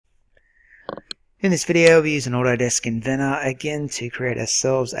In this video we'll be using Autodesk Inventor again to create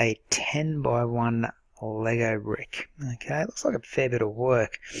ourselves a 10 by 1 Lego brick. Okay, it looks like a fair bit of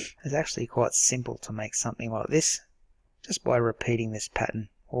work. It's actually quite simple to make something like this just by repeating this pattern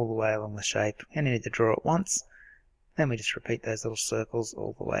all the way along the shape. You only need to draw it once, then we just repeat those little circles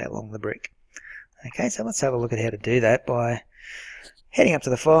all the way along the brick. Okay, so let's have a look at how to do that by heading up to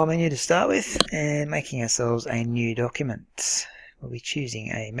the File menu to start with and making ourselves a new document. We'll be choosing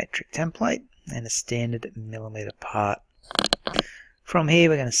a metric template and a standard millimeter part. From here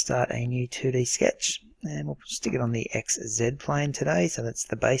we're going to start a new 2D sketch and we'll stick it on the XZ plane today, so that's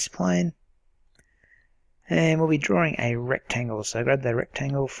the base plane. And we'll be drawing a rectangle, so grab the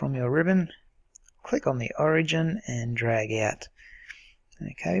rectangle from your ribbon, click on the origin and drag out.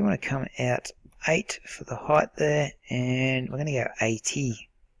 Okay, we want to come out 8 for the height there, and we're going to go 80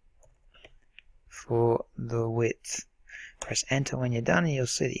 for the width. Press enter when you're done and you'll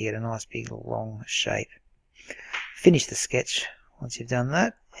see that you get a nice big long shape. Finish the sketch once you've done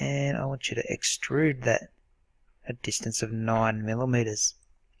that, and I want you to extrude that at a distance of 9 millimeters.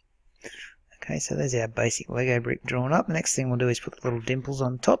 Okay, so there's our basic Lego brick drawn up. The next thing we'll do is put the little dimples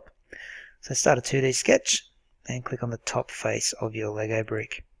on top. So start a 2D sketch and click on the top face of your Lego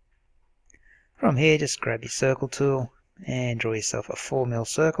brick. From here just grab your circle tool and draw yourself a 4mm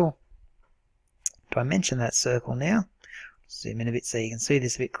circle. Dimension that circle now. Zoom in a bit so you can see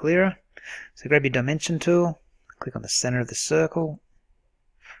this a bit clearer. So grab your dimension tool, click on the center of the circle,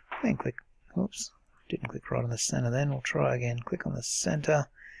 then click, oops, didn't click right on the center then, we'll try again. Click on the center,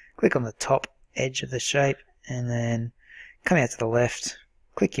 click on the top edge of the shape, and then come out to the left,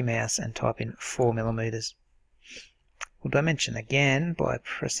 click your mouse and type in 4 millimeters. We'll dimension again by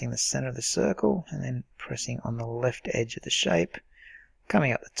pressing the center of the circle and then pressing on the left edge of the shape,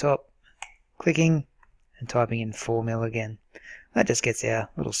 coming up the top, clicking, and typing in 4mm again. That just gets our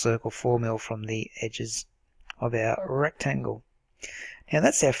little circle 4mm from the edges of our rectangle. Now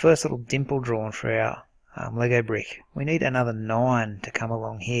that's our first little dimple drawn for our Lego brick. We need another 9 to come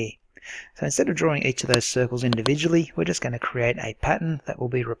along here. So instead of drawing each of those circles individually, we're just going to create a pattern that will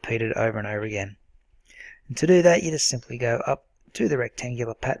be repeated over and over again. And to do that, you just simply go up to the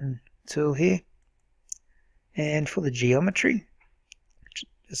rectangular pattern tool here, and for the geometry,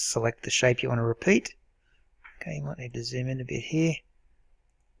 just select the shape you want to repeat. Okay, you might need to zoom in a bit here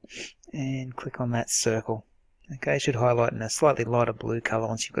and click on that circle. Okay, it should highlight in a slightly lighter blue color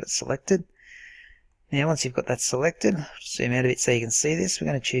once you've got it selected. Now once you've got that selected, zoom out a bit so you can see this. We're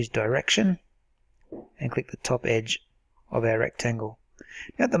going to choose direction and click the top edge of our rectangle.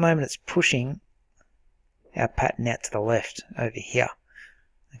 Now at the moment it's pushing our pattern out to the left over here.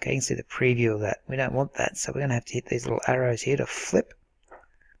 Okay, you can see the preview of that. We don't want that, so we're going to have to hit these little arrows here to flip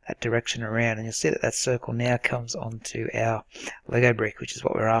that direction around, and you'll see that that circle now comes onto our Lego brick, which is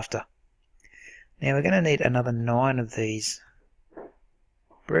what we're after. Now we're going to need another 9 of these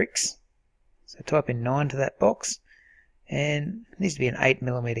bricks, so type in 9 to that box, and there needs to be an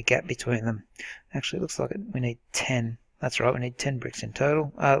 8mm gap between them. Actually it looks like we need 10. That's right, we need 10 bricks in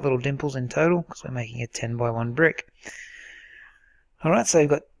total, little dimples in total, because we're making a 10 by 1 brick. Alright, so we've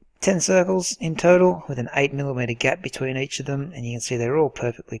got 10 circles in total with an 8mm gap between each of them, and you can see they're all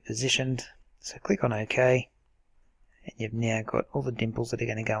perfectly positioned. So click on OK, and you've now got all the dimples that are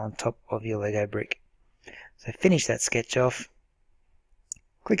going to go on top of your Lego brick. So finish that sketch off,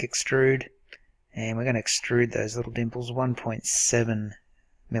 click extrude, and we're going to extrude those little dimples 1.7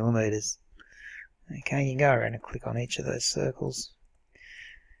 millimeters. Okay, you can go around and click on each of those circles,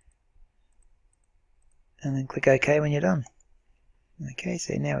 and then click OK when you're done. Okay,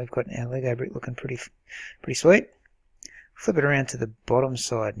 so now we've got our Lego brick looking pretty sweet. Flip it around to the bottom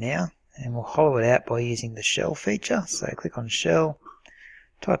side now, and we'll hollow it out by using the shell feature. So click on shell,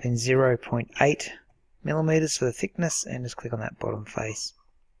 type in 0.8 millimeters for the thickness, and just click on that bottom face.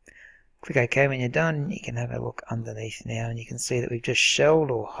 Click OK when you're done. You can have a look underneath now, and you can see that we've just shelled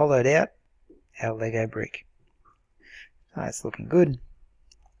or hollowed out our Lego brick. So it's looking good.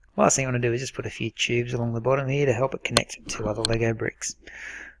 Last thing I want to do is just put a few tubes along the bottom here to help it connect to other Lego bricks.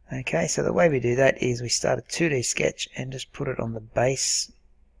 Okay, so the way we do that is we start a 2D sketch and just put it on the base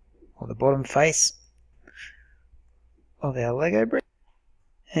or the bottom face of our Lego brick.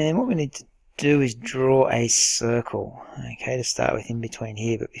 And what we need to do is draw a circle, okay, to start with in between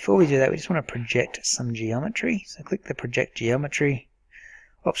here. But before we do that, we just want to project some geometry. So click the project geometry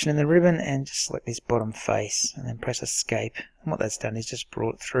option in the ribbon and just select this bottom face and then press escape. And what that's done is just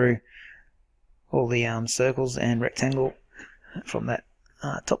brought through all the circles and rectangle from that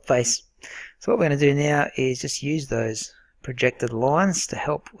top face. So what we're going to do now is just use those projected lines to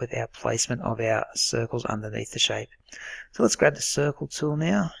help with our placement of our circles underneath the shape. So let's grab the circle tool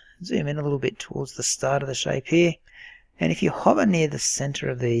now, zoom in a little bit towards the start of the shape here, and if you hover near the center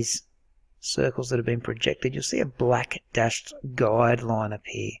of these circles that have been projected, you'll see a black dashed guide line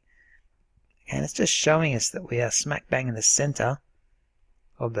appear. And it's just showing us that we are smack bang in the center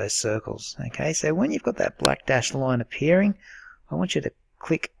of those circles. Okay, so when you've got that black dashed line appearing, I want you to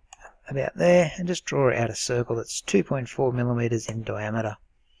click about there and just draw out a circle that's 2.4 millimeters in diameter.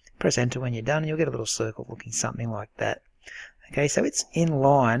 Press enter when you're done and you'll get a little circle looking something like that. Okay, so it's in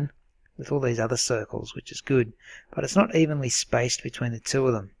line with all these other circles, which is good, but it's not evenly spaced between the two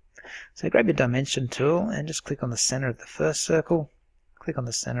of them. So grab your dimension tool and just click on the center of the first circle, click on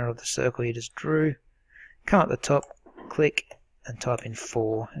the center of the circle you just drew, come up the top, click and type in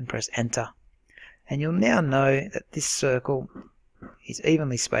 4 and press enter. And you'll now know that this circle is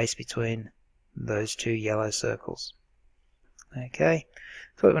evenly spaced between those two yellow circles. Okay,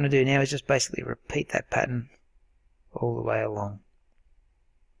 so what we want to do now is just basically repeat that pattern all the way along.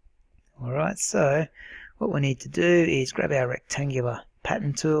 Alright, so what we need to do is grab our rectangular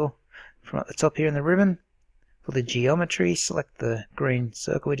pattern tool from at the top here in the ribbon. For the geometry, select the green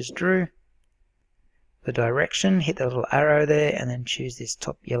circle we just drew. The direction, hit the little arrow there and then choose this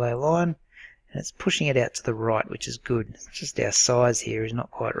top yellow line. And it's pushing it out to the right, which is good. It's just our size here is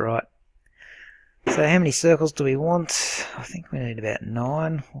not quite right. So how many circles do we want? I think we need about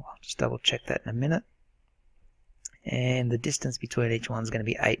 9. I'll just double check that in a minute. And the distance between each one is going to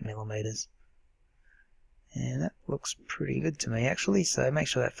be 8 millimeters. And that looks pretty good to me actually. So make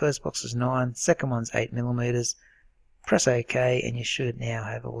sure that first box is 9, second one's 8 millimeters. Press OK and you should now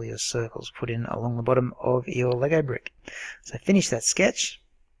have all your circles put in along the bottom of your Lego brick. So finish that sketch.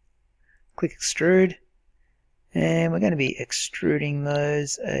 Click extrude. And we're going to be extruding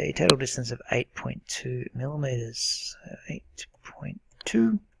those a total distance of 8.2 millimeters. So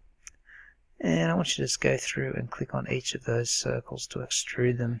 8.2. And I want you to just go through and click on each of those circles to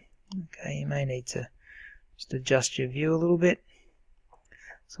extrude them. Okay, you may need to just adjust your view a little bit.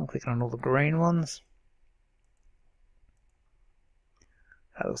 So I'm clicking on all the green ones.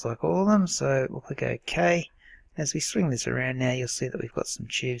 That looks like all of them, so we'll click OK. As we swing this around now, you'll see that we've got some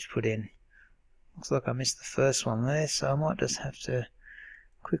tubes put in. Looks like I missed the first one there, so I might just have to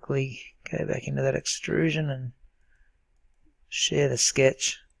quickly go back into that extrusion and share the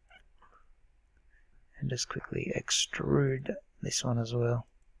sketch. And just quickly extrude this one as well.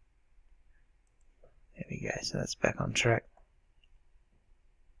 There we go, so that's back on track.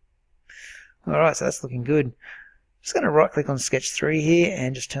 Alright, so that's looking good. Just going to right click on sketch 3 here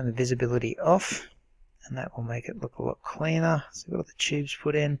and just turn the visibility off. And that will make it look a lot cleaner. So we've got the tubes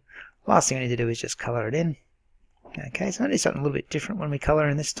put in. Last thing we need to do is just colour it in. Okay, so I'm going to do something a little bit different when we colour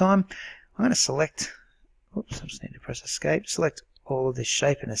in this time. I'm going to select, oops, I just need to press escape, select all of this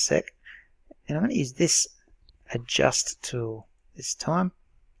shape in a sec. And I'm going to use this adjust tool this time.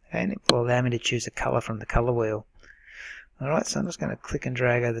 Okay, and it will allow me to choose a colour from the colour wheel. Alright, so I'm just going to click and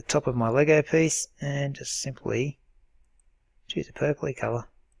drag over the top of my Lego piece and just simply choose a purpley colour.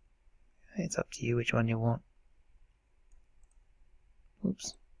 Okay, it's up to you which one you want.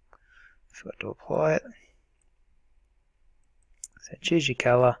 Oops, forgot to apply it. So choose your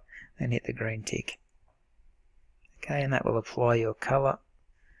colour and hit the green tick. Okay, and that will apply your colour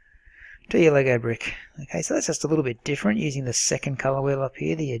to your Lego brick. Okay, so that's just a little bit different using the second colour wheel up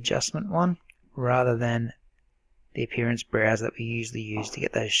here, the adjustment one, rather than the appearance browser that we usually use to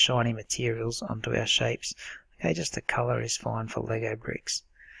get those shiny materials onto our shapes. Okay, just the colour is fine for Lego bricks.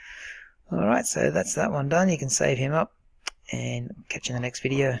 Alright, so that's that one done. You can save him up and catch you in the next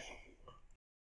video.